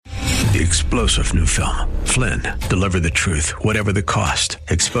The explosive new film, Flynn, deliver the truth, whatever the cost,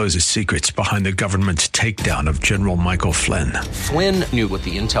 exposes secrets behind the government's takedown of General Michael Flynn. Flynn knew what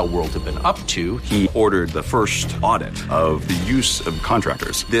the intel world had been up to. He ordered the first audit of the use of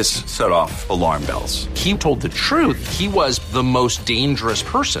contractors. This set off alarm bells. He told the truth. He was the most dangerous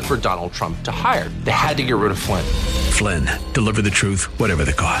person for Donald Trump to hire. They had to get rid of Flynn. Flynn, deliver the truth, whatever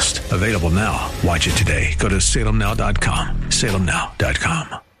the cost. Available now. Watch it today. Go to salemnow.com.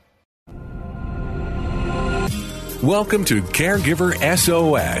 salemnow.com. Welcome to Caregiver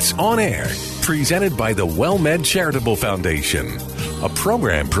SOS On Air, presented by the WellMed Charitable Foundation, a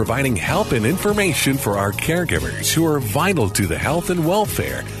program providing help and information for our caregivers who are vital to the health and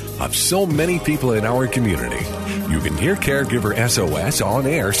welfare of so many people in our community. You can hear Caregiver SOS On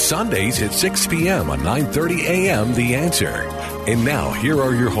Air Sundays at 6 p.m. on 9:30 a.m. The Answer. And now, here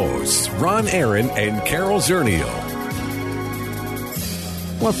are your hosts, Ron Aaron and Carol Zernial.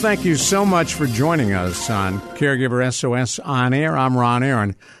 Well, thank you so much for joining us on Caregiver SOS On Air. I'm Ron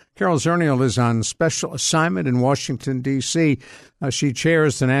Aaron. Carol Zernial is on special assignment in Washington, D.C. She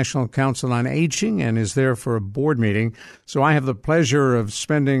chairs the National Council on Aging and is there for a board meeting. So I have the pleasure of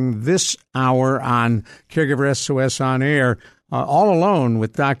spending this hour on Caregiver SOS On Air all alone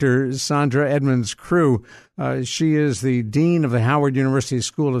with Dr. Sandra Edmonds-Crew. She is the Dean of the Howard University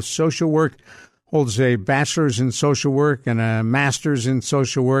School of Social Work, holds a bachelor's in social work and a master's in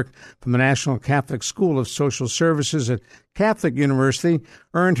social work from the National Catholic School of Social Services at Catholic University,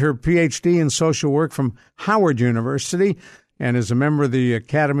 earned her Ph.D. in social work from Howard University, and is a member of the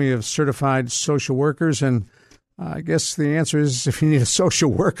Academy of Certified Social Workers. And I guess the answer is, if you need a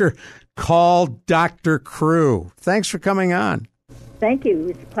social worker, call Dr. Crew. Thanks for coming on. Thank you.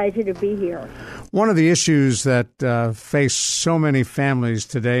 It's a pleasure to be here. One of the issues that face so many families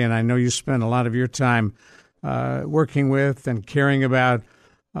today, and I know you spend a lot of your time working with and caring about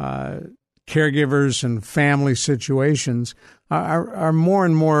caregivers and family situations, are more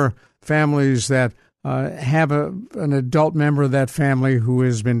and more families that have an adult member of that family who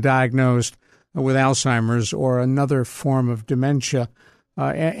has been diagnosed with Alzheimer's or another form of dementia.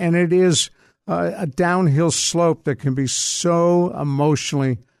 And it is a downhill slope that can be so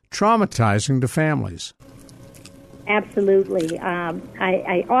emotionally traumatizing to families. Absolutely.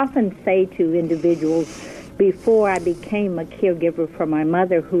 I often say to individuals, before I became a caregiver for my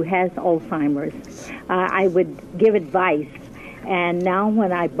mother who has Alzheimer's, I would give advice. And now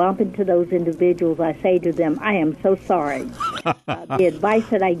when I bump into those individuals, I say to them, I am so sorry. The advice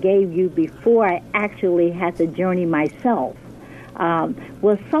that I gave you before I actually had the journey myself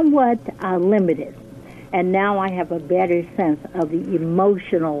was somewhat limited. And now I have a better sense of the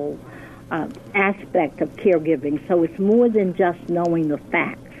emotional aspect of caregiving. So it's more than just knowing the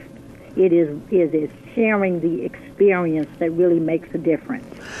facts. It is sharing the experience that really makes a difference.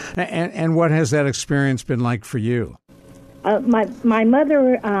 And what has that experience been like for you? My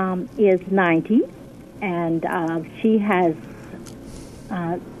mother is 90, and she has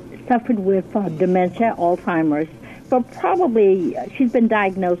suffered with dementia, Alzheimer's. She's been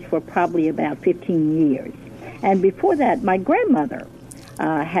diagnosed for probably about 15 years. And before that, my grandmother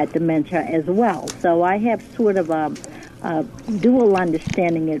had dementia as well. So I have sort of a dual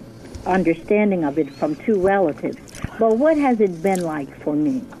understanding of it from two relatives. But what has it been like for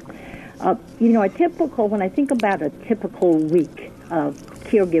me? When I think about a typical week of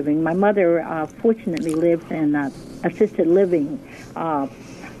caregiving, my mother fortunately lives in an assisted living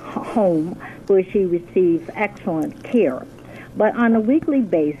home where she receives excellent care. But on a weekly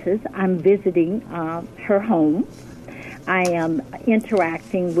basis, I'm visiting her home. I am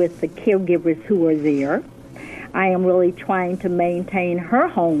interacting with the caregivers who are there. I am really trying to maintain her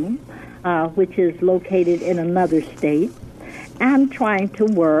home, which is located in another state. I'm trying to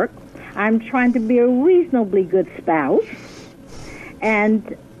work. I'm trying to be a reasonably good spouse.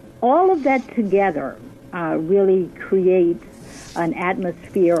 And all of that together really creates an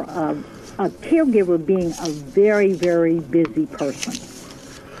atmosphere of a caregiver being a very, very busy person.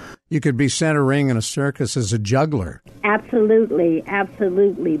 You could be sent a ring in a circus as a juggler. Absolutely,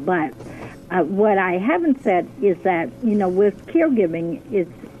 absolutely. But what I haven't said is that, with caregiving,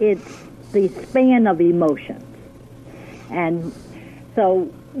 it's the span of emotions. And so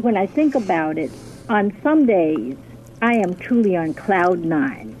when I think about it, on some days, I am truly on cloud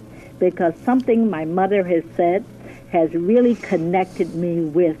nine because something my mother has said has really connected me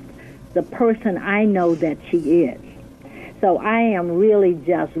with the person I know that she is. So I am really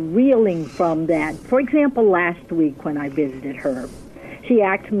just reeling from that. For example, last week when I visited her, she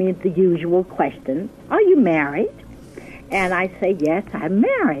asked me the usual question, are you married? And I say, yes, I'm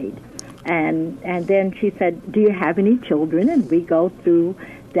married. And then she said, do you have any children? And we go through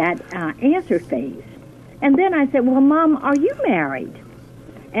that answer phase. And then I said, well, Mom, are you married?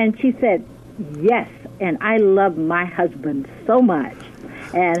 And she said, yes, and I love my husband so much.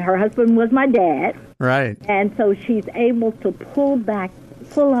 And her husband was my dad. Right. And so she's able to pull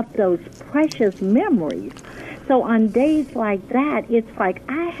up those precious memories. So on days like that, it's like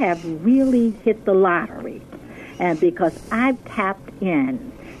I have really hit the lottery. And because I've tapped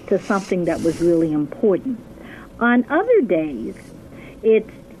in to something that was really important. On other days,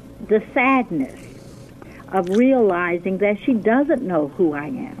 it's the sadness of realizing that she doesn't know who I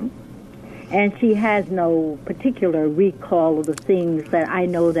am. And she has no particular recall of the things that I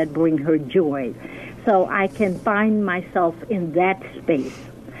know that bring her joy. So I can find myself in that space.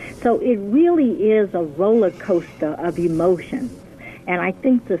 So it really is a roller coaster of emotions. And I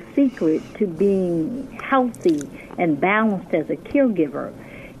think the secret to being healthy and balanced as a caregiver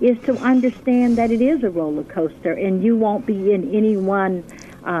is to understand that it is a roller coaster and you won't be in any one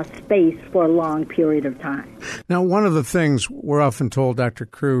space for a long period of time. Now, one of the things we're often told, Dr.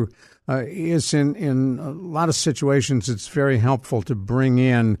 Crew, is in a lot of situations it's very helpful to bring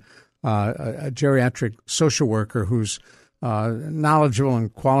in a geriatric social worker who's knowledgeable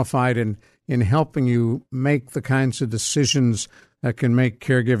and qualified in helping you make the kinds of decisions that can make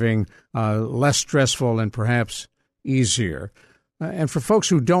caregiving less stressful and perhaps easier. And for folks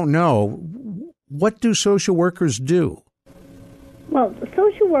who don't know, what do social workers do? Well,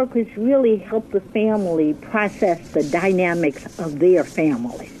 social workers really help the family process the dynamics of their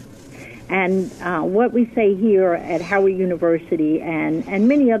family. And what we say here at Howard University and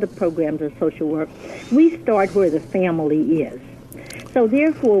many other programs of social work, we start where the family is. So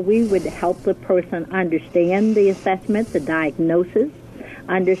therefore, we would help the person understand the assessment, the diagnosis,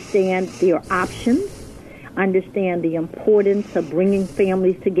 understand their options, understand the importance of bringing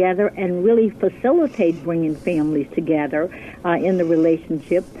families together and really facilitate bringing families together in the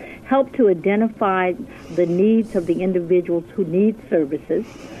relationship, help to identify the needs of the individuals who need services,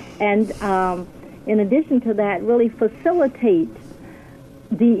 and in addition to that, really facilitate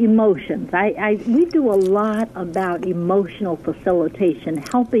the emotions. We do a lot about emotional facilitation,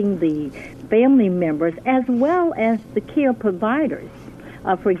 helping the family members as well as the care providers.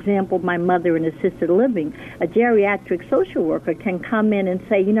 For example, my mother in assisted living, a geriatric social worker can come in and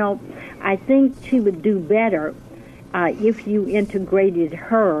say, I think she would do better if you integrated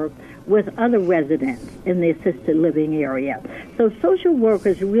her with other residents in the assisted living area. So social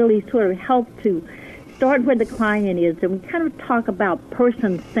workers really sort of help to start where the client is, and we kind of talk about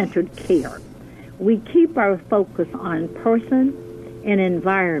person-centered care. We keep our focus on person and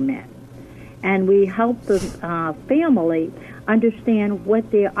environment, and we help the family understand what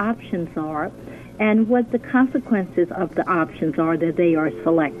their options are and what the consequences of the options are that they are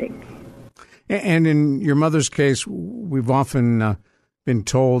selecting. And in your mother's case, we've often been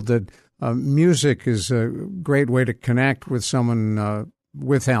told that music is a great way to connect with someone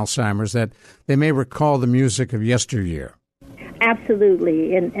with Alzheimer's, that they may recall the music of yesteryear.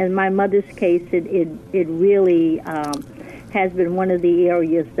 Absolutely. In my mother's case, it really has been one of the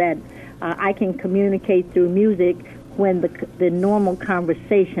areas that I can communicate through music when the normal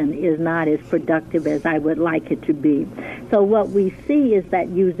conversation is not as productive as I would like it to be. So what we see is that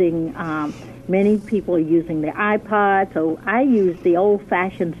many people are using their iPod, so I use the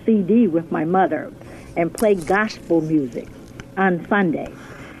old-fashioned CD with my mother and play gospel music on Sunday.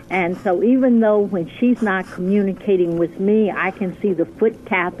 And so even though when she's not communicating with me, I can see the foot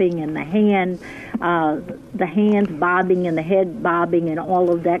tapping and the hands bobbing and the head bobbing and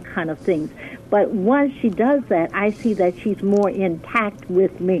all of that kind of things. But once she does that, I see that she's more intact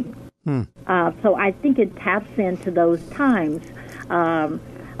with me. So I think it taps into those times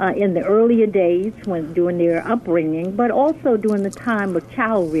in the earlier days during their upbringing, but also during the time of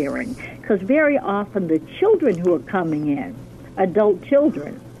child rearing. Because very often the children who are coming in, adult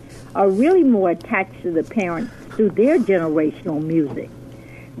children, are really more attached to the parents through their generational music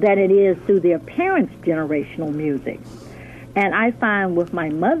than it is through their parents' generational music. And I find with my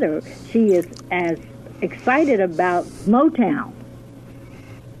mother, she is as excited about Motown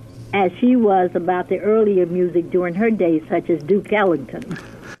as she was about the earlier music during her days, such as Duke Ellington.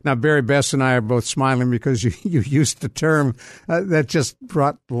 Now, Barry Best and I are both smiling because you used the term that just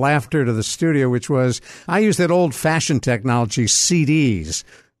brought laughter to the studio, which was, I use that old-fashioned technology, CDs.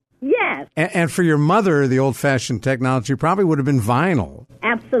 Yes. And for your mother, the old-fashioned technology probably would have been vinyl.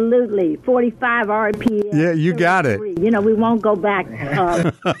 Absolutely. 45 RPM. Yeah, you got it. We won't go back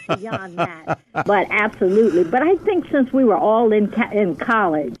beyond that. But absolutely. But I think since we were all in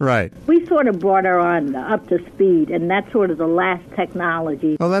college, right, we sort of brought her on up to speed, and that's sort of the last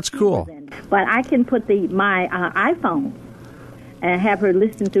technology. Oh, that's cool. But I can put my iPhone and have her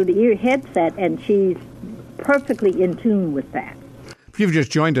listen through the ear headset, and she's perfectly in tune with that. If you've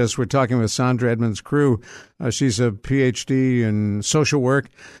just joined us, we're talking with Sandra Edmonds-Crew. She's a Ph.D. in social work,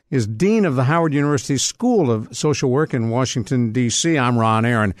 is Dean of the Howard University School of Social Work in Washington, D.C. I'm Ron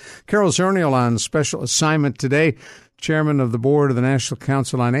Aaron. Carol Zernial on special assignment today, Chairman of the Board of the National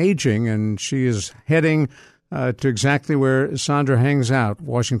Council on Aging, and she is heading to exactly where Sandra hangs out,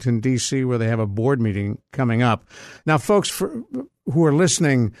 Washington, D.C., where they have a board meeting coming up. Now, folks who are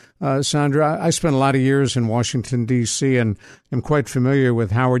listening, Sandra, I spent a lot of years in Washington, D.C., and am quite familiar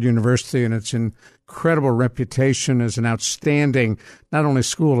with Howard University and its incredible reputation as an outstanding, not only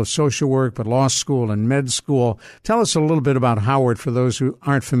school of social work, but law school and med school. Tell us a little bit about Howard for those who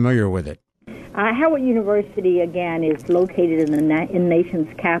aren't familiar with it. Howard University, again, is located in the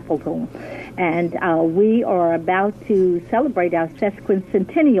nation's capital, and we are about to celebrate our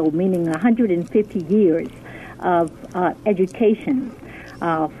sesquicentennial, meaning 150 years of education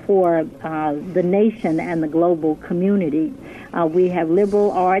for the nation and the global community. We have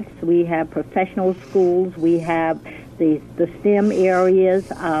liberal arts, we have professional schools, we have the STEM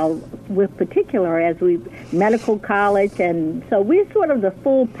areas, with particular as medical college, and so we're sort of the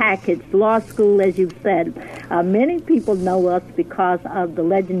full package. Law school, as you've said, many people know us because of the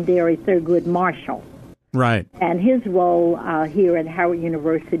legendary Thurgood Marshall, right, and his role here at Howard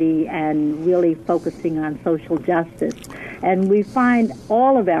University, and really focusing on social justice. And we find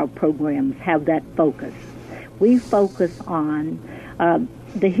all of our programs have that focus. We focus on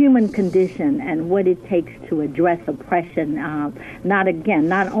the human condition and what it takes to address oppression, not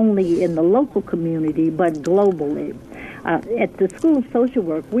only in the local community, but globally. At the School of Social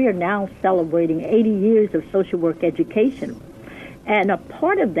Work, we are now celebrating 80 years of social work education. And a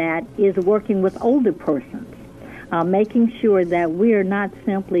part of that is working with older persons, making sure that we are not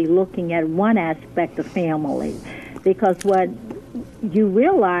simply looking at one aspect of family, because what you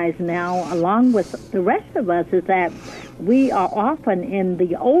realize now, along with the rest of us, is that we are often in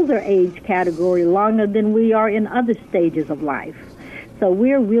the older age category longer than we are in other stages of life. So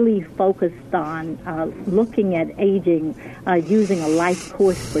we're really focused on looking at aging using a life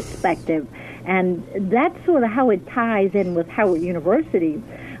course perspective. And that's sort of how it ties in with Howard University,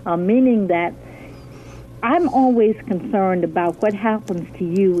 meaning that I'm always concerned about what happens to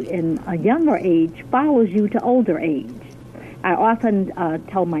you in a younger age follows you to older age. I often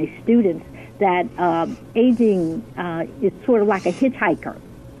tell my students that aging is sort of like a hitchhiker.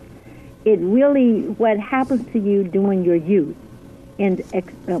 It really, what happens to you during your youth and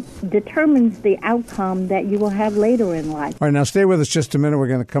determines the outcome that you will have later in life. All right, now stay with us just a minute. We're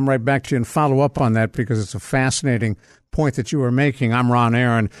going to come right back to you and follow up on that because it's a fascinating point that you were making. I'm Ron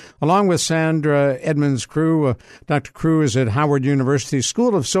Aaron, along with Sandra Edmonds-Crew. Dr. Crew is at Howard University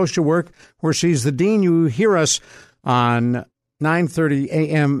School of Social Work, where she's the dean. You hear us on 9:30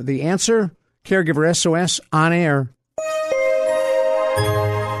 a.m. The Answer, Caregiver SOS on air.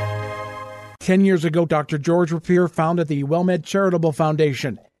 10 years ago, Dr. George Rapier founded the WellMed Charitable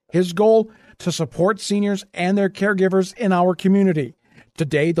Foundation. His goal, to support seniors and their caregivers in our community.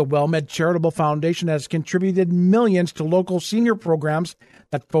 Today, the WellMed Charitable Foundation has contributed millions to local senior programs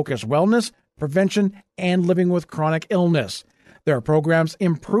that focus wellness, prevention, and living with chronic illness. Their programs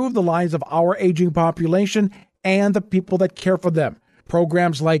improve the lives of our aging population and the people that care for them.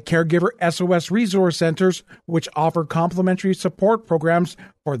 Programs like Caregiver SOS Resource Centers, which offer complimentary support programs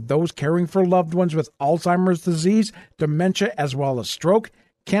for those caring for loved ones with Alzheimer's disease, dementia, as well as stroke,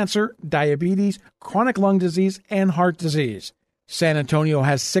 cancer, diabetes, chronic lung disease, and heart disease. San Antonio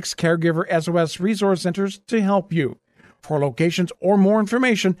has 6 Caregiver SOS Resource Centers to help you. For locations or more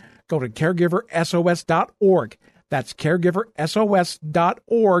information, go to caregiversos.org. That's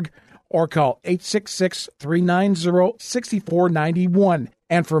caregiversos.org. Or call 866-390-6491.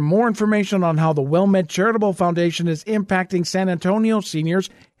 And for more information on how the WellMed Charitable Foundation is impacting San Antonio seniors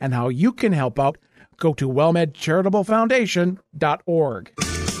and how you can help out, go to wellmedcharitablefoundation.org.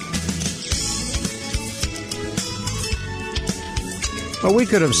 Well, we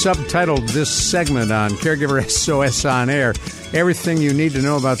could have subtitled this segment on Caregiver SOS on air, Everything You Need to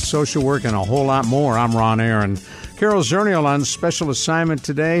Know About Social Work and a Whole Lot More. I'm Ron Aaron. Carol Zernial on special assignment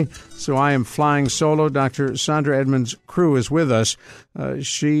today, so I am flying solo. Dr. Sandra Edmonds-Crew is with us.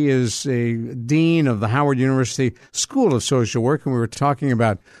 She is a dean of the Howard University School of Social Work, and we were talking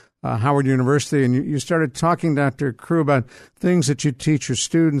about Howard University, and you started talking, Dr. Crew, about things that you teach your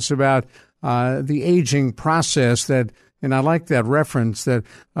students about the aging process that, and I like that reference, that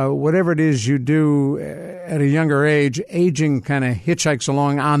whatever it is you do at a younger age, aging kind of hitchhikes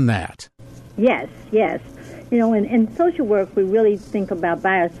along on that. Yes, yes. In social work, we really think about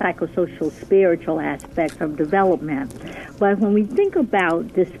biopsychosocial, spiritual aspects of development. But when we think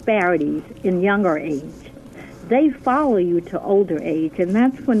about disparities in younger age, they follow you to older age, and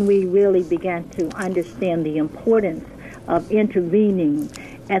that's when we really began to understand the importance of intervening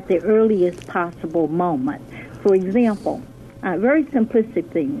at the earliest possible moment. For example, very simplistic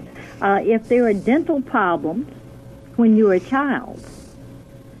things. If there are dental problems when you're a child,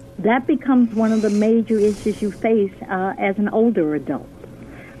 that becomes one of the major issues you face as an older adult.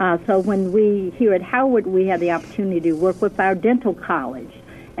 So when we here at Howard, we have the opportunity to work with our dental college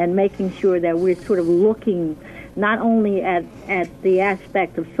and making sure that we're sort of looking not only at the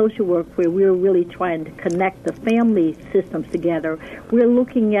aspect of social work where we're really trying to connect the family systems together, we're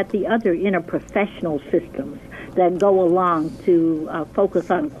looking at the other interprofessional systems that go along to focus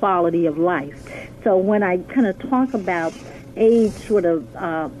on quality of life. So when I kind of talk about age sort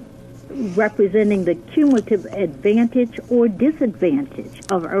of representing the cumulative advantage or disadvantage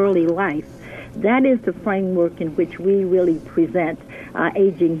of early life, that is the framework in which we really present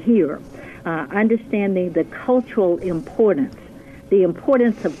aging here. Understanding the cultural importance, the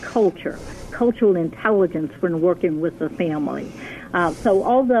importance of culture, cultural intelligence when working with the family. So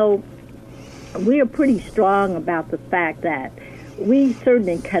although we are pretty strong about the fact that we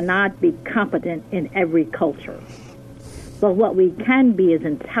certainly cannot be competent in every culture, but what we can be is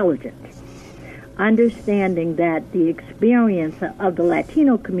intelligent, understanding that the experience of the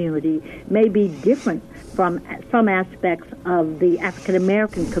Latino community may be different from some aspects of the African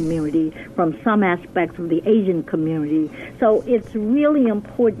American community, from some aspects of the Asian community. So it's really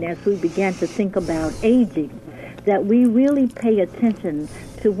important as we begin to think about aging that we really pay attention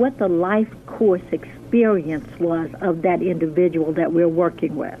to what the life course experience was of that individual that we're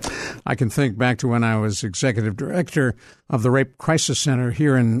working with. I can think back to when I was executive director of the Rape Crisis Center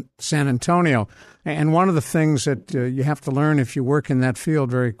here in San Antonio. And one of the things that you have to learn if you work in that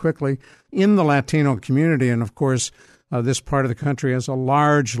field very quickly in the Latino community, and of course, this part of the country has a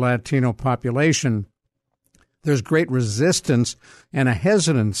large Latino population, there's great resistance and a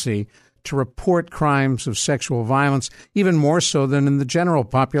hesitancy to report crimes of sexual violence, even more so than in the general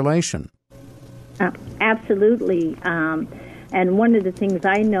population. Absolutely. And one of the things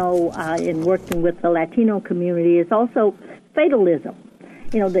I know in working with the Latino community is also fatalism.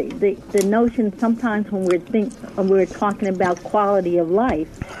 The notion sometimes when we're talking about quality of life,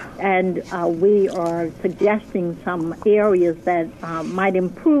 and we are suggesting some areas that might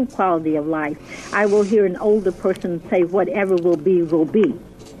improve quality of life, I will hear an older person say, "Whatever will be, will be."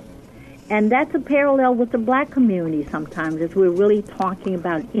 And that's a parallel with the black community sometimes, as we're really talking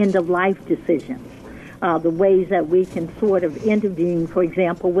about end-of-life decisions, the ways that we can sort of intervene, for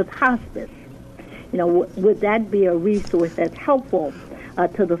example, with hospice. Would that be a resource that's helpful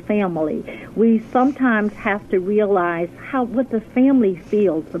to the family? We sometimes have to realize what the family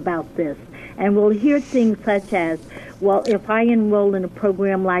feels about this. And we'll hear things such as, well, if I enroll in a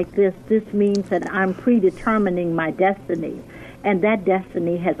program like this means that I'm predetermining my destiny. And that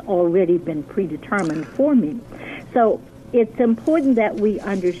destiny has already been predetermined for me. So it's important that we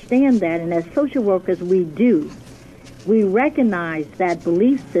understand that, and as social workers we do. We recognize that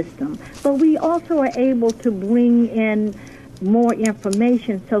belief system, but we also are able to bring in more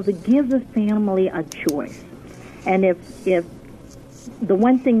information so to give the family a choice. And if the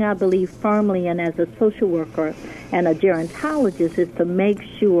one thing I believe firmly in as a social worker and a gerontologist is to make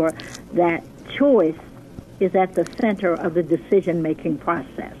sure that choice is at the center of the decision-making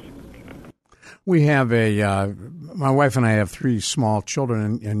process. We have my wife and I have 3 small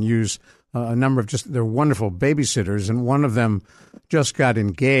children and use a number of they're wonderful babysitters, and one of them just got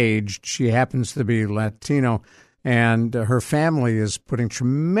engaged. She happens to be Latino, and her family is putting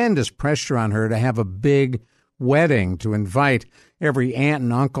tremendous pressure on her to have a big wedding, to invite every aunt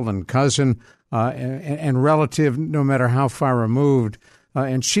and uncle and cousin and relative, no matter how far removed.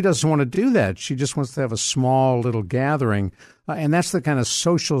 And she doesn't want to do that. She just wants to have a small little gathering. And that's the kind of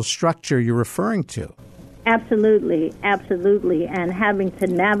social structure you're referring to. Absolutely, absolutely. And having to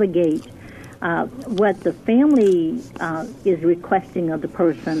navigate what the family is requesting of the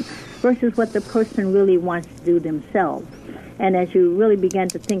person versus what the person really wants to do themselves. And as you really begin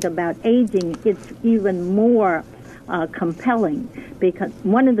to think about aging, it's even more compelling, because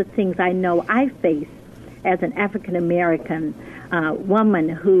one of the things I know I face as an African-American woman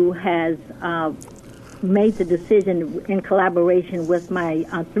who has made the decision in collaboration with my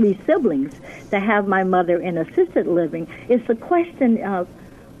 3 siblings to have my mother in assisted living is the question of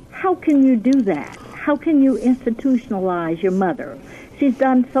how can you do that? How can you institutionalize your mother? She's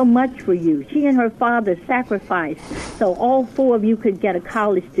done so much for you. She and her father sacrificed so all four of you could get a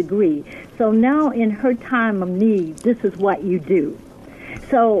college degree. So now in her time of need, this is what you do.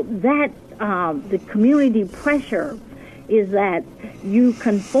 So that the community pressure is that you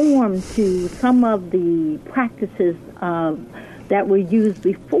conform to some of the practices that were used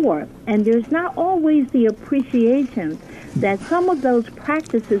before. And there's not always the appreciation that some of those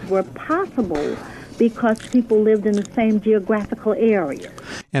practices were possible because people lived in the same geographical area.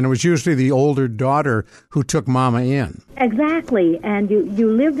 And it was usually the older daughter who took Mama in. Exactly. And you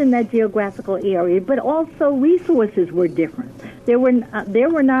lived in that geographical area, but also resources were different. There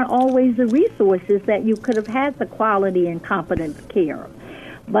were not always the resources that you could have had the quality and competent care.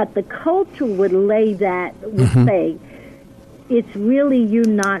 But the culture would say, it's really you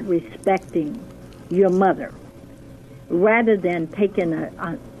not respecting your mother, rather than taking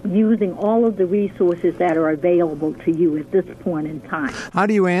using all of the resources that are available to you at this point in time. How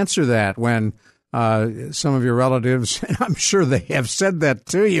do you answer that when some of your relatives, and I'm sure they have said that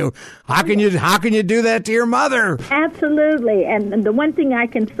to you, how can you do that to your mother? Absolutely. And the one thing I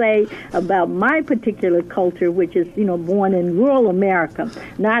can say about my particular culture, which is, born in rural America,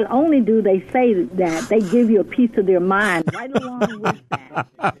 not only do they say that, they give you a piece of their mind right along with that.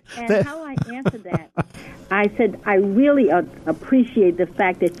 And how I answer that, I said, I really appreciate the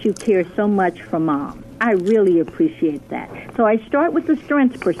fact that you care so much for Mom. I really appreciate that. So I start with the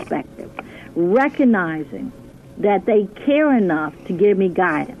strengths perspective, recognizing that they care enough to give me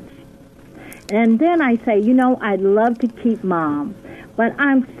guidance. And then I say, I'd love to keep Mom, but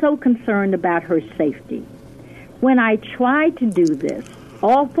I'm so concerned about her safety. When I tried to do this,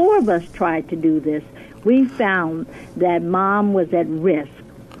 all four of us tried to do this, we found that Mom was at risk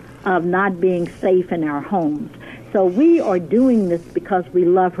of not being safe in our homes. So we are doing this because we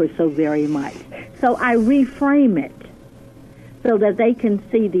love her so very much. So I reframe it so that they can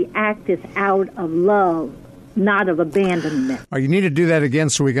see the act is out of love, not of abandonment. You need to do that again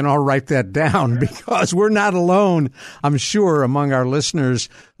so we can all write that down, because we're not alone, I'm sure, among our listeners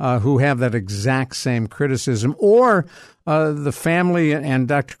who have that exact same criticism. Or the family and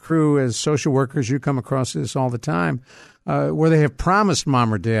Dr. Crew, as social workers, you come across this all the time, where they have promised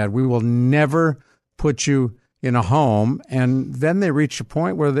Mom or Dad, we will never put you in a home, and then they reach a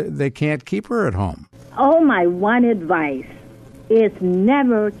point where they can't keep her at home. Oh, my one advice is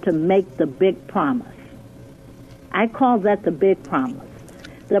never to make the big promise. I call that the big promise.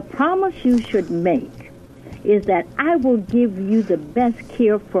 The promise you should make is that I will give you the best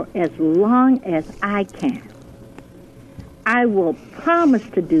care for as long as I can. I will promise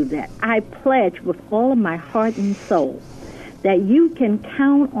to do that. I pledge with all of my heart and soul that you can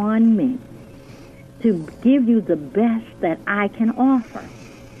count on me to give you the best that I can offer.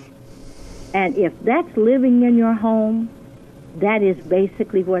 And if that's living in your home, that is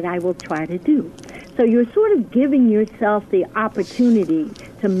basically what I will try to do. So you're sort of giving yourself the opportunity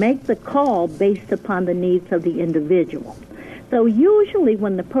to make the call based upon the needs of the individual. So usually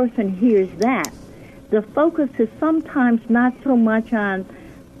when the person hears that, the focus is sometimes not so much on,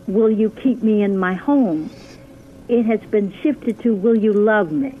 will you keep me in my home? It has been shifted to, will you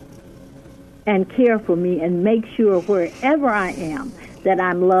love me and care for me and make sure wherever I am that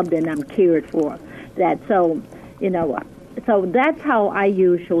I'm loved and I'm cared for. So that's how I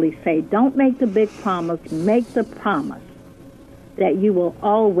usually say, don't make the big promise, make the promise that you will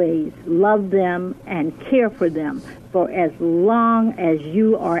always love them and care for them for as long as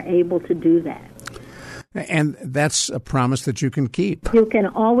you are able to do that. And that's a promise that you can keep. You can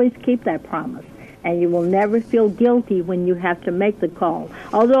always keep that promise, and you will never feel guilty when you have to make the call.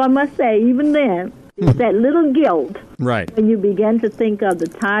 Although I must say, even then, it's that little guilt. Right. When you begin to think of the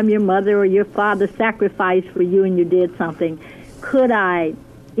time your mother or your father sacrificed for you and you did something,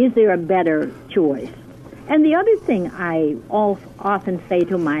 is there a better choice? And the other thing I often say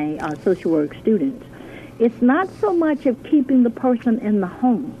to my social work students, it's not so much of keeping the person in the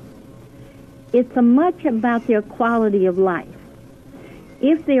home. It's so much about their quality of life.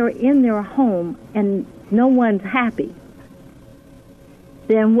 If they're in their home and no one's happy,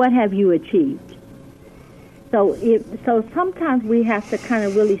 then what have you achieved? So sometimes we have to kind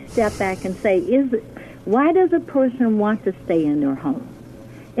of really step back and say, why does a person want to stay in their home?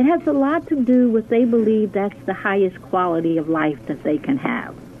 It has a lot to do with they believe that's the highest quality of life that they can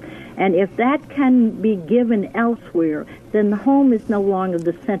have. And if that can be given elsewhere, then the home is no longer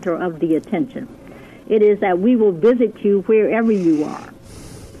the center of the attention. It is that we will visit you wherever you are.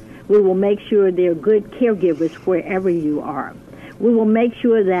 We will make sure they're good caregivers wherever you are. We will make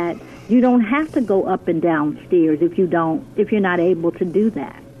sure that you don't have to go up and down stairs if you're not able to do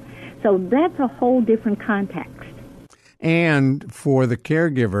that. So that's a whole different context. and for the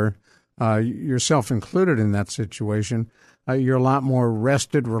caregiver, yourself included in that situation, you're a lot more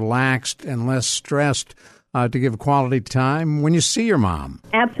rested, relaxed, and less stressed to give quality time when you see your mom.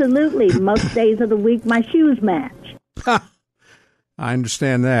 Absolutely. Most days of the week, my shoes match. I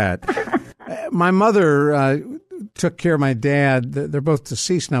understand that. My mother took care of my dad. They're both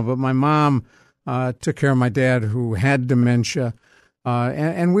deceased now, but my mom took care of my dad who had dementia.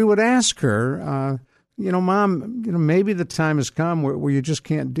 And we would ask her, Mom, maybe the time has come where you just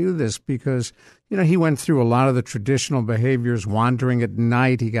can't do this because, he went through a lot of the traditional behaviors, wandering at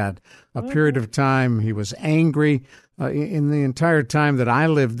night. He got a period of time. He was angry in the entire time that I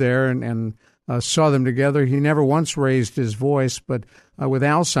lived there and saw them together. He never once raised his voice, but with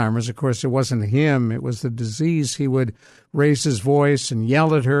Alzheimer's, of course, it wasn't him. It was the disease. He would raise his voice and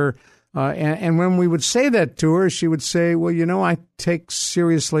yell at her. And when we would say that to her, she would say, well, I take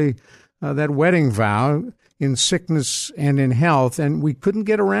seriously that wedding vow in sickness and in health, and we couldn't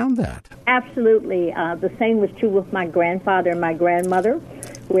get around that. Absolutely. The same was true with my grandfather and my grandmother,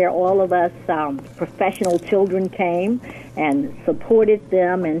 where all of us professional children came and supported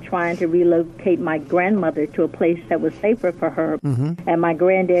them in trying to relocate my grandmother to a place that was safer for her. Mm-hmm. And my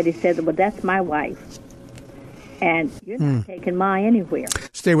granddaddy said, well, that's my wife. And you're not taking mine anywhere.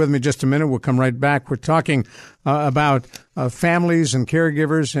 Stay with me just a minute. We'll come right back. We're talking about families and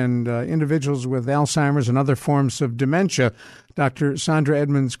caregivers and individuals with Alzheimer's and other forms of dementia. Dr. Sandra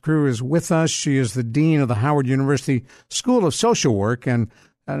Edmonds-Crew is with us. She is the Dean of the Howard University School of Social Work, and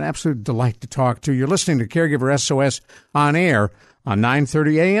an absolute delight to talk to. You're listening to Caregiver SOS on air on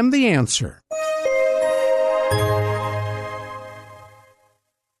 9:30 a.m. The Answer.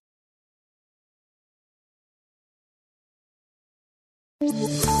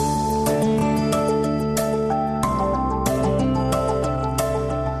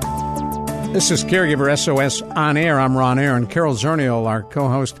 This is Caregiver SOS on air. I'm Ron Aaron. Carol Zernial, our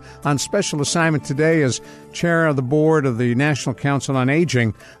co-host on special assignment today as chair of the board of the National Council on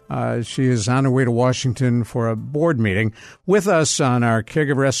Aging. She is on her way to Washington for a board meeting. With us on our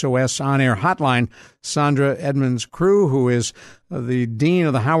Caregiver SOS on air hotline, Sandra Edmonds-Crew, who is the dean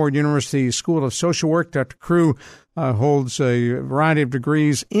of the Howard University School of Social Work. Dr. Crew holds a variety of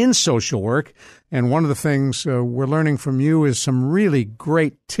degrees in social work, and one of the things we're learning from you is some really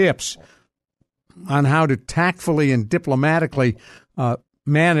great tips on how to tactfully and diplomatically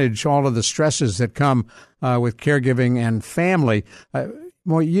manage all of the stresses that come with caregiving and family.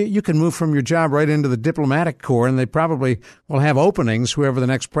 You can move from your job right into the diplomatic corps, and they probably will have openings, whoever the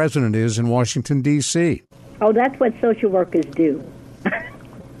next president is in Washington, D.C. Oh, that's what social workers do.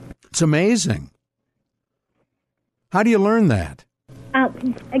 It's amazing. How do you learn that?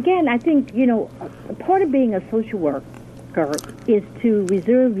 Again, I think, part of being a social worker is to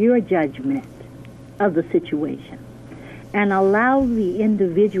reserve your judgment of the situation and allow the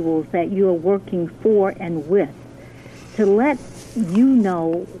individuals that you are working for and with to let you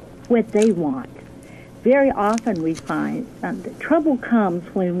know what they want. Very often we find the trouble comes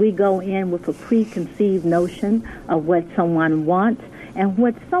when we go in with a preconceived notion of what someone wants and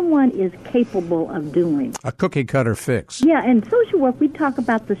what someone is capable of doing. A cookie-cutter fix. Yeah, in social work we talk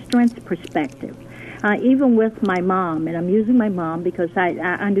about the strengths perspective. Even with my mom, and I'm using my mom because I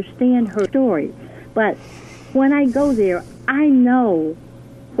understand her story. But when I go there, I know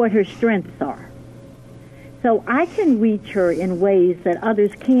what her strengths are. So I can reach her in ways that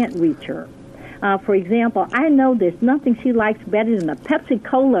others can't reach her. For example, I know there's nothing she likes better than a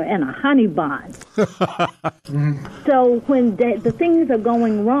Pepsi-Cola and a honey bun. So when the things are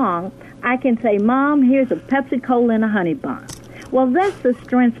going wrong, I can say, Mom, here's a Pepsi-Cola and a honey bun. Well, that's the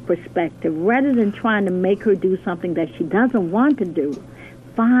strengths perspective. Rather than trying to make her do something that she doesn't want to do,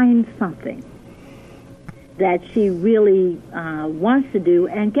 find something that she really wants to do,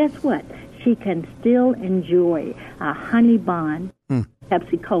 and guess what? She can still enjoy a honey bun,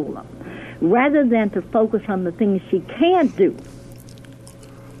 Pepsi-Cola, rather than to focus on the things she can't do.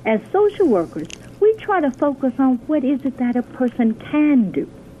 As social workers, we try to focus on what is it that a person can do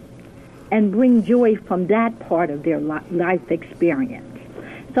and bring joy from that part of their life experience.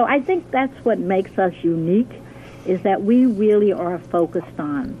 So I think that's what makes us unique, is that we really are focused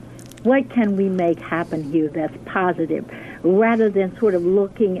on what can we make happen here that's positive, rather than sort of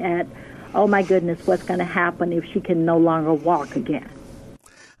looking at, oh, my goodness, what's going to happen if she can no longer walk again.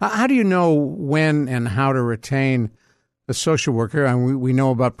 How do you know when and how to retain a social worker? And we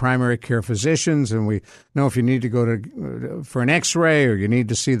know about primary care physicians, and we know if you need to go for an X-ray or you need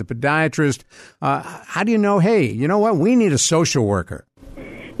to see the podiatrist. How do you know, hey, you know what, we need a social worker?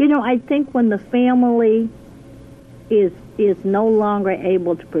 I think when the family is no longer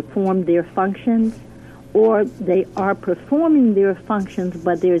able to perform their functions, or they are performing their functions,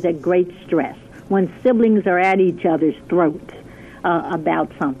 but there's a great stress. When siblings are at each other's throats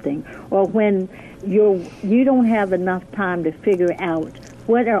about something, or when you don't have enough time to figure out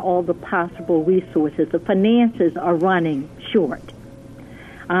what are all the possible resources. The finances are running short.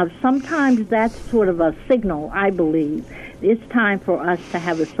 Sometimes that's sort of a signal, I believe. It's time for us to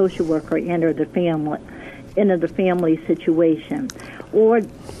have a social worker enter the family situation. Or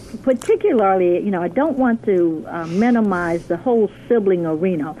particularly, I don't want to minimize the whole sibling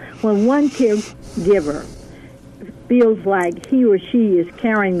arena. When one caregiver feels like he or she is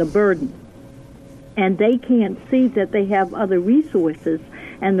carrying the burden and they can't see that they have other resources,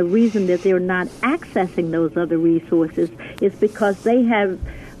 and the reason that they're not accessing those other resources is because they have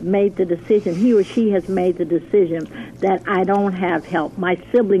made the decision, he or she has made the decision that I don't have help. My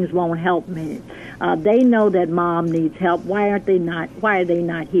siblings won't help me. They know that mom needs help. Why are they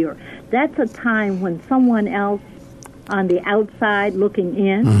not here? That's a time when someone else on the outside looking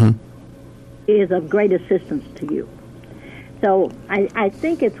in is of great assistance to you. So I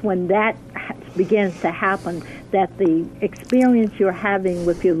think it's when that begins to happen that the experience you're having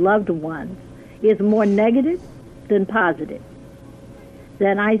with your loved ones is more negative than positive.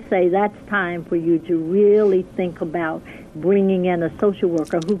 Then I say that's time for you to really think about bringing in a social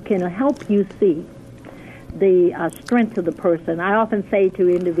worker who can help you see the strength of the person. I often say to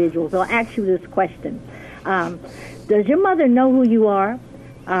individuals, I'll ask you this question. Does your mother know who you are?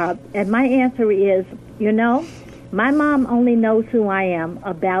 And my answer is, my mom only knows who I am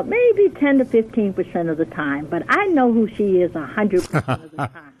about maybe 10 to 15% of the time, but I know who she is 100% of the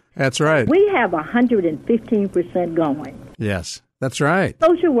time. That's right. We have 115% going. Yes, that's right.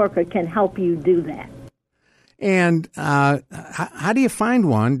 Social worker can help you do that. And how do you find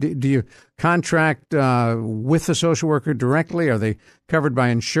one? Do you contract with the social worker directly? Are they covered by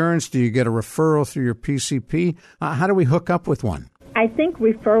insurance? Do you get a referral through your PCP? How do we hook up with one? I think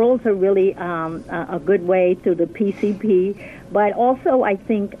referrals are really a good way through the PCP, but also I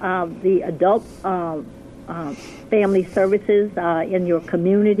think the adult family services in your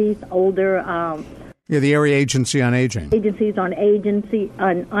communities, older... the Area Agency on Aging. Agencies on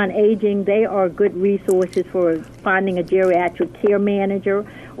aging, they are good resources for finding a geriatric care manager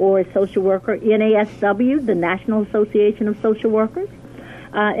or a social worker. NASW, the National Association of Social Workers,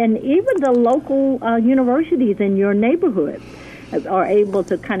 and even the local universities in your neighborhood are able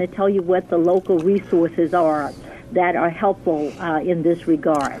to kind of tell you what the local resources are that are helpful in this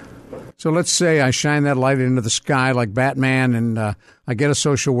regard. So let's say I shine that light into the sky like Batman and I get a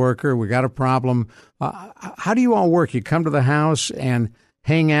social worker. We got a problem. How do you all work? You come to the house and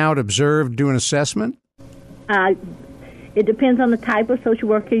hang out, observe, do an assessment? It depends on the type of social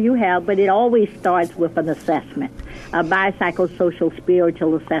worker you have, but it always starts with an assessment, a biopsychosocial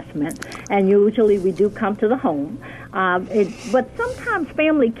spiritual assessment. And usually we do come to the home. But sometimes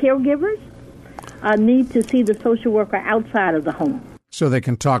family caregivers need to see the social worker outside of the home. So they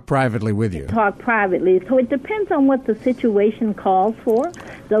can talk privately with you. Talk privately. So it depends on what the situation calls for.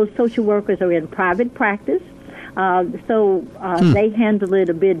 Those social workers are in private practice. They handle it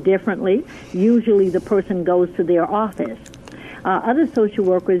a bit differently. Usually the person goes to their office. Other social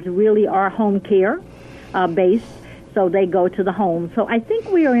workers really are home care based, so they go to the home. So I think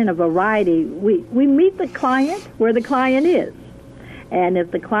we are in a variety. We meet the client where the client is. And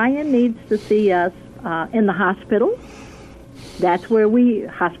if the client needs to see us in the hospital, that's where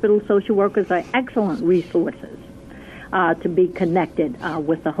hospital social workers are excellent resources to be connected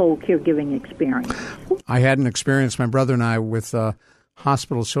with the whole caregiving experience. I had an experience, my brother and I, with a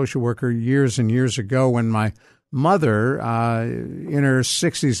hospital social worker years and years ago when my mother, in her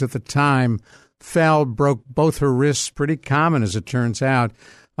 60s at the time, broke both her wrists, pretty common as it turns out.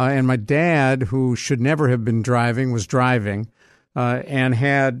 And my dad, who should never have been driving, was driving and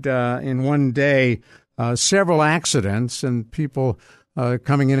had in one day several accidents, and people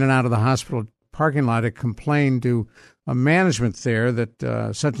coming in and out of the hospital parking lot had complained to management there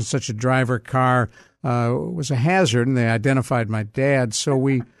that such and such a driver car was a hazard, and they identified my dad. So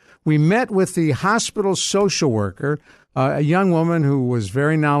we met with the hospital social worker, a young woman who was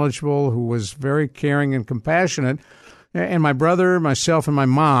very knowledgeable, who was very caring and compassionate. And my brother, myself, and my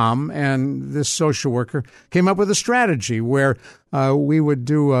mom, and this social worker came up with a strategy where we would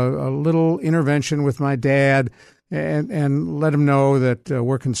do a little intervention with my dad and let him know that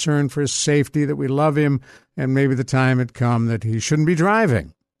we're concerned for his safety, that we love him, and maybe the time had come that he shouldn't be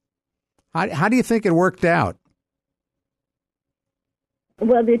driving. How do you think it worked out?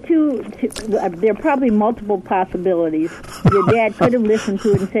 Well, there are probably multiple possibilities. Your dad could have listened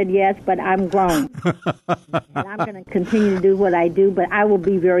to it and said, yes, but I'm grown. And I'm going to continue to do what I do, but I will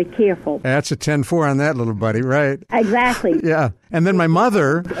be very careful. That's a 10-4 on that, little buddy, right? Exactly. Yeah. And then my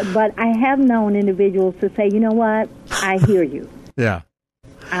mother... But I have known individuals to say, you know what, I hear you. Yeah.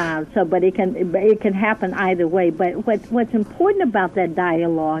 But it can happen either way. But what's important about that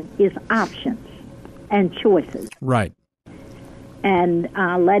dialogue is options and choices. Right. And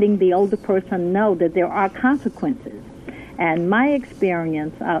letting the older person know that there are consequences. And my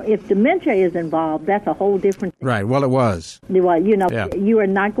experience, if dementia is involved, that's a whole different thing. Right. Well, it was. Well, you are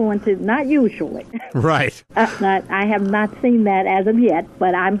not going to, not usually. Right. I have not seen that as of yet,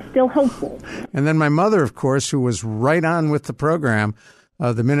 but I'm still hopeful. And then my mother, of course, who was right on with the program,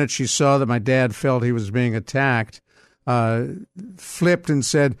 the minute she saw that my dad felt he was being attacked, flipped and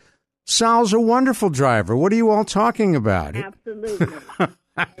said, Sal's a wonderful driver. What are you all talking about? Absolutely.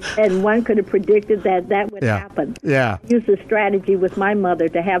 And one could have predicted that would happen. Yeah. I used a strategy with my mother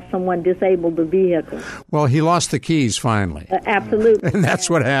to have someone disable the vehicle. Well, he lost the keys finally. Absolutely. And that's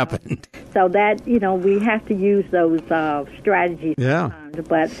what happened. So that, we have to use those strategies. Yeah. Sometimes.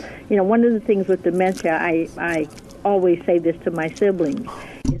 But, one of the things with dementia, I always say this to my siblings,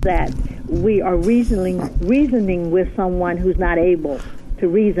 is that we are reasoning with someone who's not able to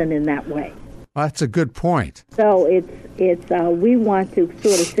reason in that way. Well, that's a good point. So it's we want to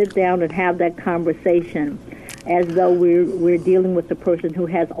sort of sit down and have that conversation as though we're dealing with a person who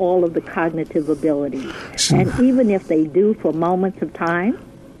has all of the cognitive abilities. And even if they do for moments of time,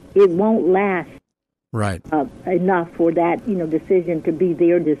 it won't last enough for that decision to be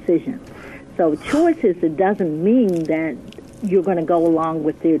their decision. So choices, it doesn't mean that you're going to go along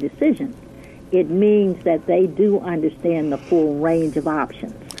with their decision. It means that they do understand the full range of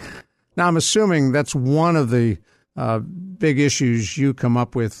options. Now, I'm assuming that's one of the big issues you come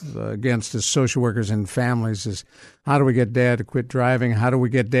up with against as social workers and families is how do we get Dad to quit driving? How do we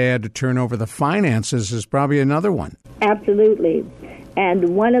get Dad to turn over the finances is probably another one. Absolutely.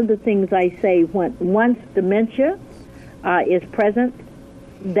 And one of the things I say, once dementia is present,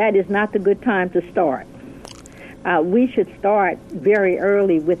 that is not the good time to start. We should start very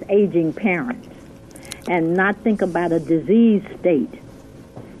early with aging parents and not think about a disease state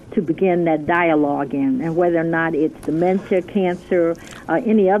to begin that dialogue in, and whether or not it's dementia, cancer,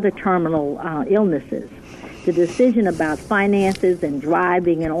 any other terminal illnesses. The decision about finances and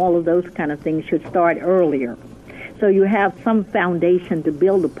driving and all of those kind of things should start earlier. So you have some foundation to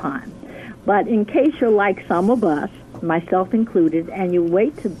build upon. But in case you're like some of us, myself included, and you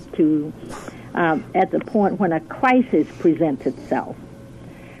wait to at the point when a crisis presents itself,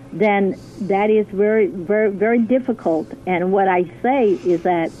 then that is very, very, very difficult. And what I say is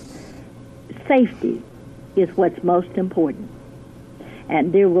that safety is what's most important.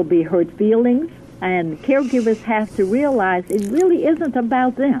 And there will be hurt feelings, and caregivers have to realize it really isn't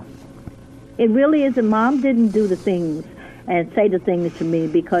about them. It really isn't. Mom didn't do the things and say the things to me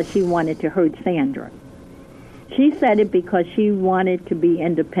because she wanted to hurt Sandra. She said it because she wanted to be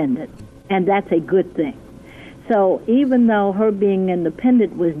independent, and that's a good thing. So even though her being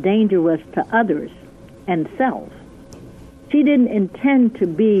independent was dangerous to others and self, she didn't intend to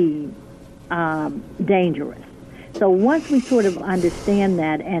be dangerous. So once we sort of understand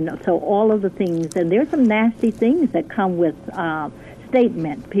that, and so all of the things, and there's some nasty things that come with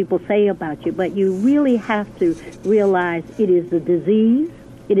statement people say about you, but you really have to realize it is the disease,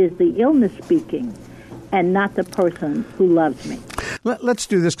 it is the illness speaking, and not the person who loves me. Let's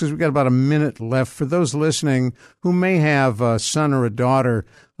do this because we've got about a minute left. For those listening who may have a son or a daughter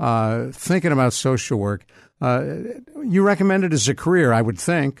thinking about social work, you recommend it as a career, I would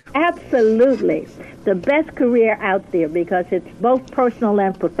think. Absolutely. The best career out there because it's both personal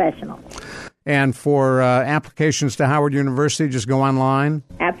and professional. And for applications to Howard University, just go online?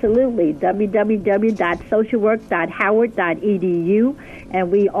 Absolutely. www.socialwork.howard.edu. And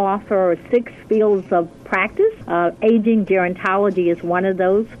we offer 6 fields of practice. Aging gerontology is one of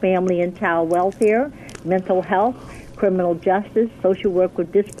those, family and child welfare, mental health, criminal justice, social work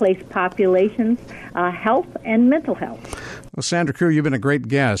with displaced populations, health, and mental health. Well, Sandra Crew, you've been a great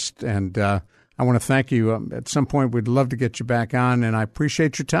guest, and I want to thank you. At some point, we'd love to get you back on, and I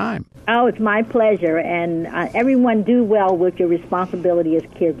appreciate your time. Oh, it's my pleasure, and everyone do well with your responsibility as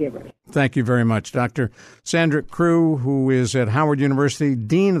caregivers. Thank you very much. Dr. Sandra Crew, who is at Howard University,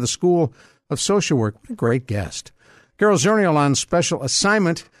 Dean of the School of Social Work. What a great guest. Carol Zernial on special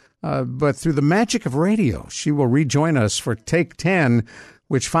assignment, but through the magic of radio, she will rejoin us for Take 10,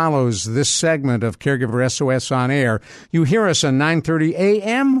 which follows this segment of Caregiver SOS on Air. You hear us on 9:30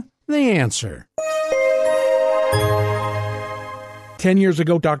 a.m., The Answer. 10 years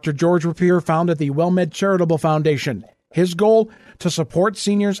ago, Dr. George Rapier founded the WellMed Charitable Foundation. His goal, to support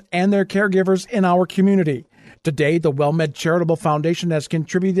seniors and their caregivers in our community. Today, the WellMed Charitable Foundation has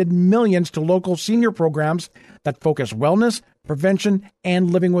contributed millions to local senior programs that focus wellness, prevention,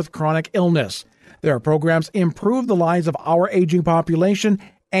 and living with chronic illness. Their programs improve the lives of our aging population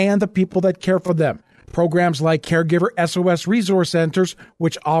and the people that care for them. Programs like Caregiver SOS Resource Centers,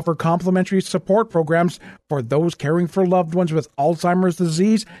 which offer complimentary support programs for those caring for loved ones with Alzheimer's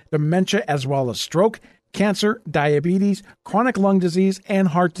disease, dementia, as well as stroke, cancer, diabetes, chronic lung disease, and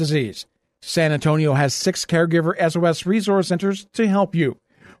heart disease. San Antonio has 6 Caregiver SOS Resource Centers to help you.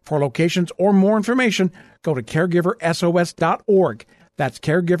 For locations or more information, go to caregiversos.org. That's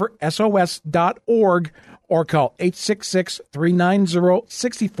caregiversos.org, or call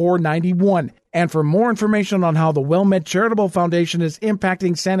 866-390-6491. And for more information on how the WellMed Charitable Foundation is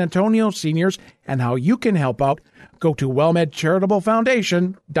impacting San Antonio seniors and how you can help out, go to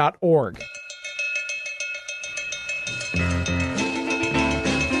wellmedcharitablefoundation.org.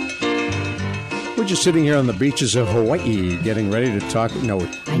 We're just sitting here on the beaches of Hawaii getting ready to talk.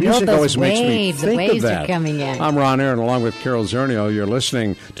 Music always makes me think of that. Are coming in. I'm Ron Aaron, along with Carol Zernial. You're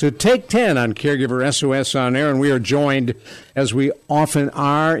listening to Take 10 on Caregiver SOS on Air, and we are joined, as we often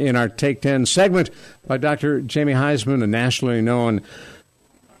are in our Take 10 segment, by Dr. Jamie Heisman, a nationally known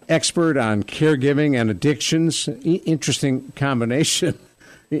expert on caregiving and addictions. Interesting combination,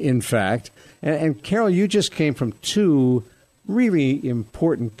 in fact. And Carol, you just came from 2 really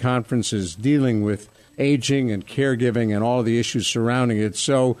important conferences dealing with aging and caregiving and all of the issues surrounding it.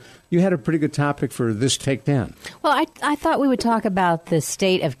 So you had a pretty good topic for this Take 10. Well, I thought we would talk about the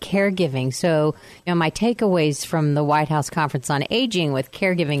state of caregiving. So, my takeaways from the White House Conference on Aging with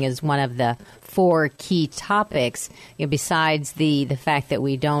caregiving is one of the 4 key topics. Besides the fact that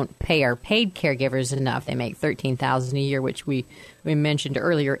we don't pay our paid caregivers enough, they make $13,000 a year, which we mentioned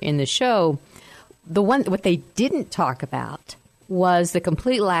earlier in the show. What they didn't talk about was the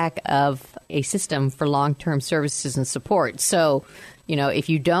complete lack of a system for long-term services and support. So, if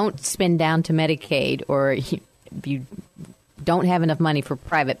you don't spend down to Medicaid, or if you don't have enough money for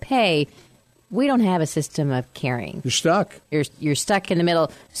private pay, we don't have a system of caring. You're stuck. You're stuck in the middle.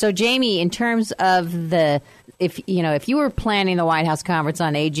 So, Jamie, in terms of if you were planning the White House Conference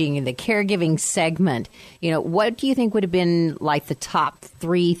on Aging in the caregiving segment, what do you think would have been like the top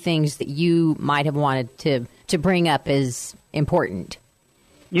 3 things that you might have wanted to bring up as important?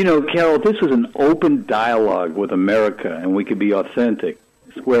 Carol, if this was an open dialogue with America and we could be authentic,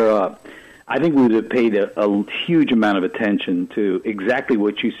 square up, I think we would have paid a huge amount of attention to exactly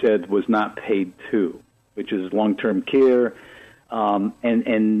what you said was not paid to, which is long-term care,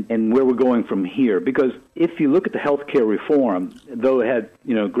 and where we're going from here. Because if you look at the healthcare reform, though it had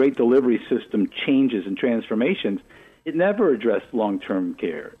great delivery system changes and transformations, it never addressed long-term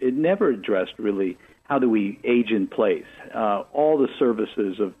care. It never addressed really how do we age in place, all the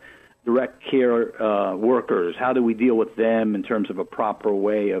services of direct care workers. How do we deal with them in terms of a proper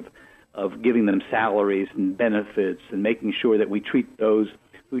way of giving them salaries and benefits and making sure that we treat those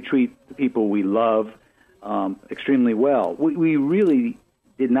who treat the people we love extremely well. We really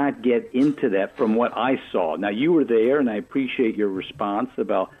did not get into that from what I saw. Now, you were there, and I appreciate your response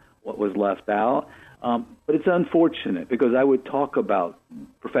about what was left out. But it's unfortunate because I would talk about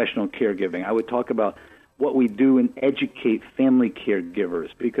professional caregiving. I would talk about what we do and educate family caregivers,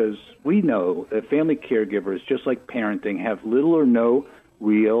 because we know that family caregivers, just like parenting, have little or no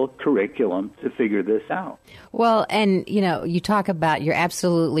real curriculum to figure this out. Well, and, you talk about, you're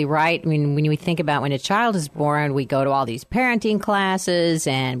absolutely right. I mean, when we think about when a child is born, we go to all these parenting classes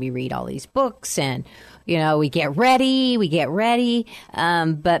and we read all these books and, we get ready.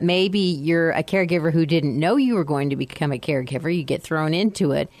 But maybe you're a caregiver who didn't know you were going to become a caregiver. You get thrown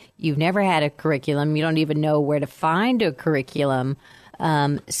into it. You've never had a curriculum. You don't even know where to find a curriculum.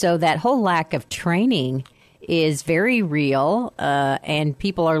 So that whole lack of training is very real, and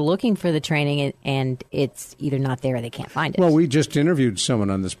people are looking for the training, and it's either not there or they can't find it. Well, we just interviewed someone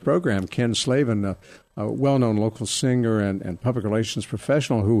on this program, Ken Slavin, a well-known local singer and public relations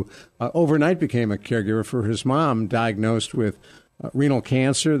professional who overnight became a caregiver for his mom, diagnosed with renal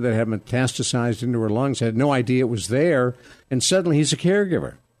cancer that had metastasized into her lungs, had no idea it was there, and suddenly he's a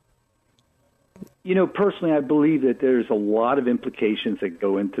caregiver. Personally, I believe that there's a lot of implications that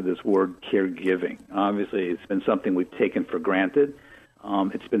go into this word caregiving. Obviously, it's been something we've taken for granted.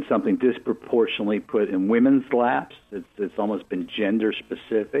 It's been something disproportionately put in women's laps. It's almost been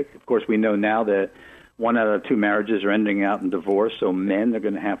gender-specific. Of course, we know now that 1 out of 2 marriages are ending out in divorce, so men are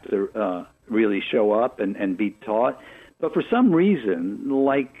going to have to really show up and be taught. But for some reason,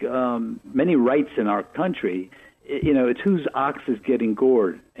 like many rights in our country, it's whose ox is getting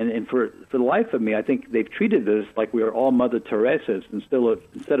gored. And for the life of me, I think they've treated this like we are all Mother Teresa's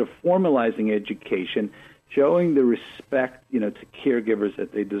instead of formalizing education, showing the respect, to caregivers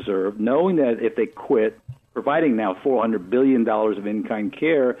that they deserve, knowing that if they quit, providing now $400 billion of in-kind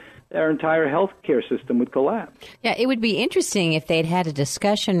care, our entire health care system would collapse. Yeah, it would be interesting if they'd had a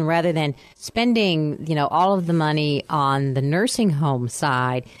discussion rather than spending, all of the money on the nursing home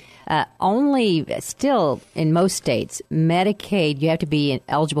side. Only still in most states, Medicaid, you have to be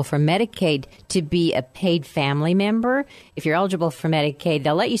eligible for Medicaid to be a paid family member. If you're eligible for Medicaid,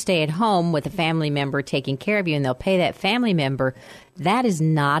 they'll let you stay at home with a family member taking care of you, and they'll pay that family member. That is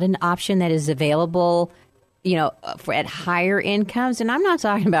not an option that is available for at higher incomes. And I'm not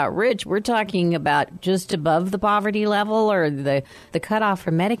talking about rich. We're talking about just above the poverty level or the cutoff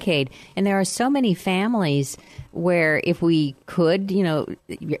for Medicaid. And there are so many families where if we could,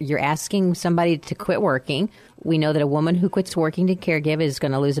 you're asking somebody to quit working. We know that a woman who quits working to caregive is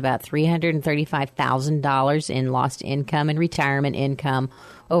going to lose about $335,000 in lost income and retirement income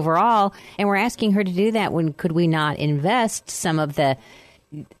overall. And we're asking her to do that when could we not invest some of the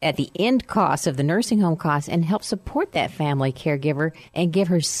at the end cost of the nursing home costs and help support that family caregiver and give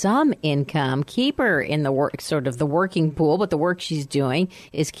her some income, keep her in the working pool, but the work she's doing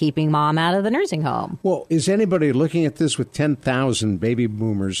is keeping mom out of the nursing home. Well, is anybody looking at this with 10,000 baby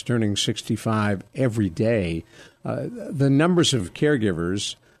boomers turning 65 every day? The numbers of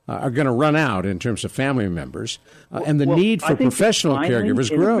caregivers are going to run out in terms of family members, and the need for professional caregivers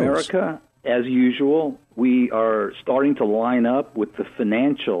grows. In America, as usual, we are starting to line up with the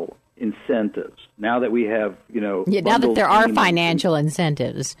financial incentives. Now that we have, now that there are financial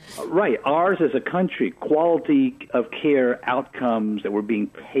incentives. Right. Ours as a country, quality of care outcomes that we're being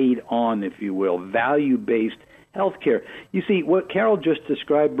paid on, if you will, value-based health care. You see, what Carol just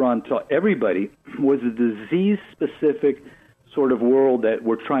described, Ron, to everybody was a disease-specific sort of world that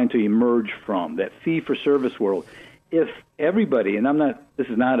we're trying to emerge from, that fee-for-service world. If everybody, and this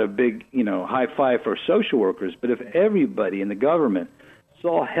is not a big, high five for social workers, but if everybody in the government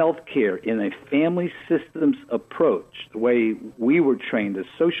saw health care in a family systems approach, the way we were trained as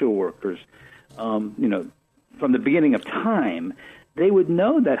social workers, from the beginning of time, they would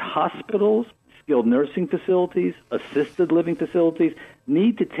know that hospitals, skilled nursing facilities, assisted living facilities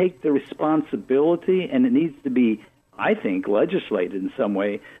need to take the responsibility, and it needs to be, I think, legislated in some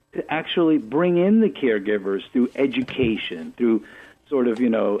way to actually bring in the caregivers through education, through sort of,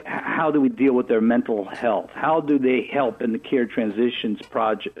 how do we deal with their mental health? How do they help in the care transitions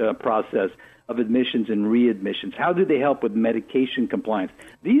process of admissions and readmissions? How do they help with medication compliance?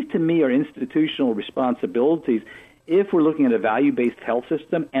 These, to me, are institutional responsibilities if we're looking at a value-based health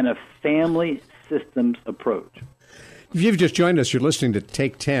system and a family systems approach. If you've just joined us, you're listening to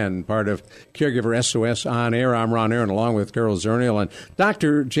Take 10, part of Caregiver SOS On Air. I'm Ron Aaron, along with Carol Zernial and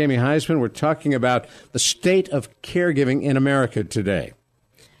Dr. Jamie Heisman. We're talking about the state of caregiving in America today.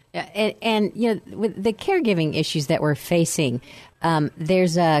 Yeah, and with the caregiving issues that we're facing,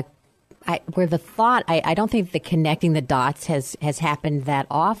 there's where the thought, I don't think the connecting the dots has happened that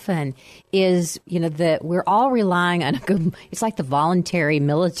often, is, we're all relying on it's like the voluntary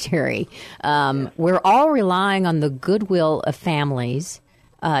military. We're all relying on the goodwill of families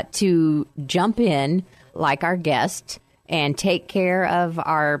to jump in, like our guest, and take care of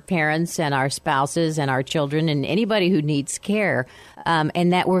our parents and our spouses and our children and anybody who needs care.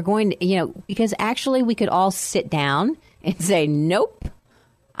 And that we're going to, because actually we could all sit down and say, nope,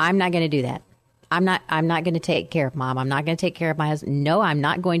 I'm not going to do that. I'm not going to take care of mom. I'm not going to take care of my husband. No, I'm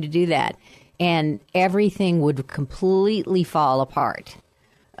not going to do that. And everything would completely fall apart.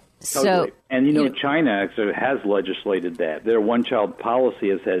 Totally. So, and China actually has legislated that. Their one-child policy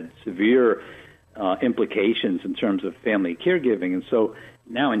has had severe implications in terms of family caregiving. And so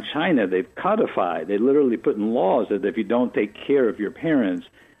now in China, they've codified, they literally put in laws that if you don't take care of your parents,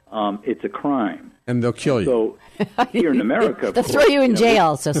 it's a crime. And they'll kill you. So here in America, they'll throw you in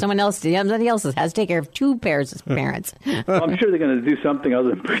jail. So somebody else has to take care of two pairs of parents. Well, I'm sure they're going to do something other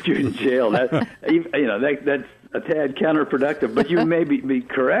than put you in jail. That's a tad counterproductive. But you may be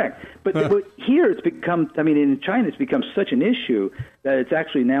correct. But here it's become. In China, it's become such an issue that it's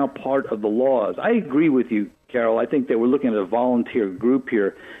actually now part of the laws. I agree with you, Carol. I think that we're looking at a volunteer group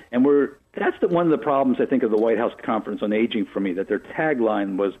here, and that's one of the problems, I think, of the White House Conference on Aging for me, that their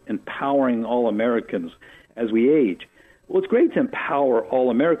tagline was empowering all Americans as we age. Well, it's great to empower all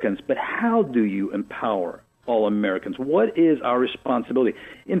Americans, but how do you empower all Americans? What is our responsibility?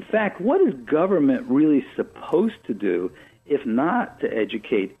 In fact, what is government really supposed to do if not to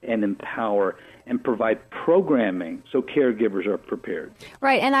educate and empower and provide programming so caregivers are prepared?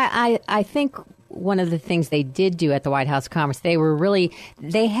 Right, and I think one of the things they did do at the White House conference,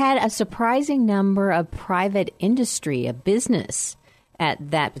 they had a surprising number of private industry, a business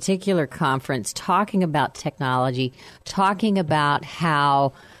at that particular conference talking about technology, talking about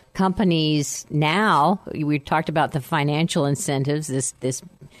how companies now, we talked about the financial incentives, this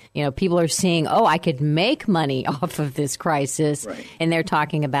people are seeing, I could make money off of this crisis. Right. And they're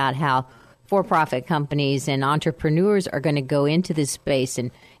talking about how for-profit companies and entrepreneurs are going to go into this space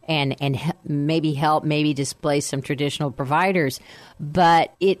and maybe displace some traditional providers.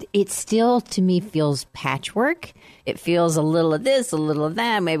 But it still, to me, feels patchwork. It feels a little of this, a little of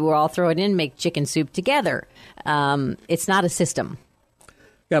that. Maybe we'll all throw it in, make chicken soup together. It's not a system.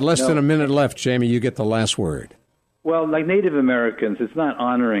 Got less than a minute left, Jamie. You get the last word. Well, like Native Americans, it's not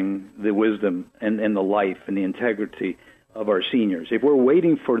honoring the wisdom and the life and the integrity of our seniors. If we're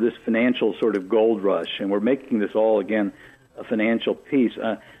waiting for this financial sort of gold rush and we're making this all, again, a financial piece,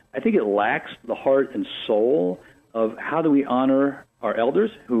 I think it lacks the heart and soul of how do we honor our elders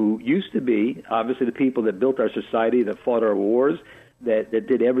who used to be, obviously, the people that built our society, that fought our wars, that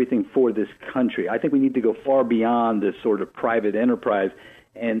did everything for this country. I think we need to go far beyond this sort of private enterprise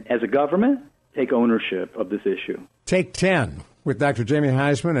and, as a government, take ownership of this issue. Take 10 with Dr. Jamie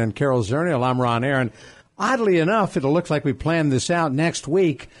Heisman and Carol Zernial. I'm Ron Aaron. Oddly enough, it'll look like we planned this out next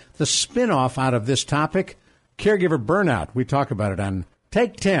week. The spinoff out of this topic, caregiver burnout. We talk about it on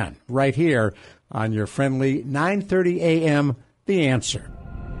Take 10 right here on your friendly 9:30 a.m. The Answer.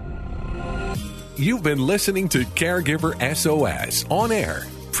 You've been listening to Caregiver SOS on air,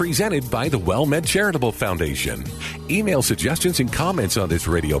 presented by the WellMed Charitable Foundation. Email suggestions and comments on this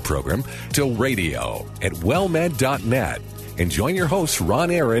radio program to radio@wellmed.net. And join your hosts,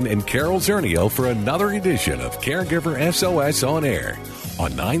 Ron Aaron and Carol Zernial, for another edition of Caregiver SOS on air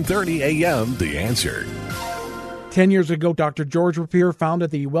on 9:30 a.m. The Answer. 10 years ago, Dr. George Rapier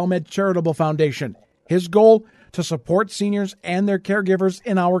founded the WellMed Charitable Foundation. His goal, to support seniors and their caregivers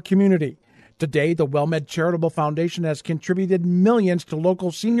in our community. Today, the WellMed Charitable Foundation has contributed millions to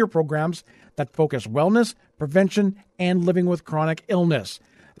local senior programs that focus wellness, prevention, and living with chronic illness.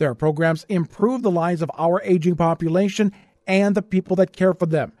 Their programs improve the lives of our aging population and the people that care for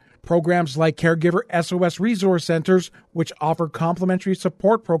them. Programs like Caregiver SOS Resource Centers, which offer complimentary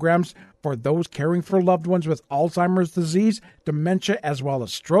support programs for those caring for loved ones with Alzheimer's disease, dementia, as well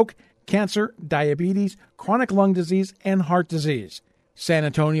as stroke, cancer, diabetes, chronic lung disease, and heart disease. San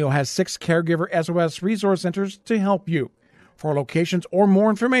Antonio has 6 Caregiver SOS Resource Centers to help you. For locations or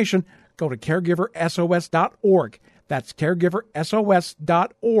more information, go to caregiversos.org. That's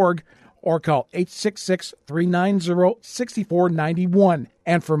caregiversos.org, or call 866-390-6491.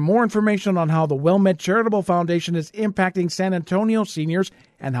 And for more information on how the WellMed Charitable Foundation is impacting San Antonio seniors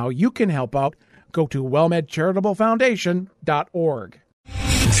and how you can help out, go to wellmedcharitablefoundation.org.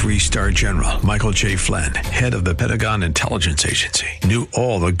 3-star General Michael J. Flynn, head of the Pentagon Intelligence Agency, knew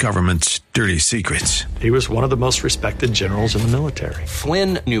all the government's dirty secrets. He was one of the most respected generals in the military.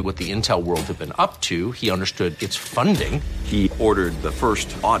 Flynn knew what the intel world had been up to. He understood its funding. He ordered the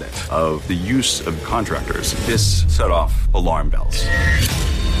first audit of the use of contractors. This set off alarm bells.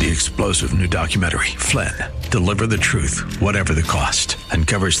 The explosive new documentary, Flynn, Deliver the Truth, Whatever the Cost,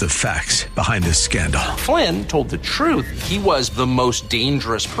 uncovers the facts behind this scandal. Flynn told the truth. He was the most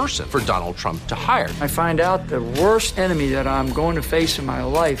dangerous person for Donald Trump to hire. I find out the worst enemy that I'm going to face in my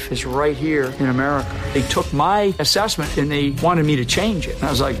life is right here in America. They took my assessment and they wanted me to change it. And I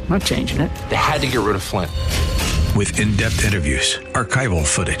was like, I'm not changing it. They had to get rid of Flynn. With in-depth interviews, archival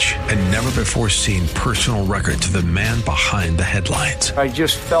footage, and never-before-seen personal records of the man behind the headlines. I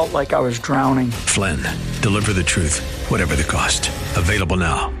just felt like I was drowning. Flynn, Deliver the Truth, Whatever the Cost. Available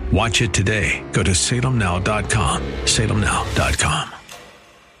now. Watch it today. Go to salemnow.com. salemnow.com.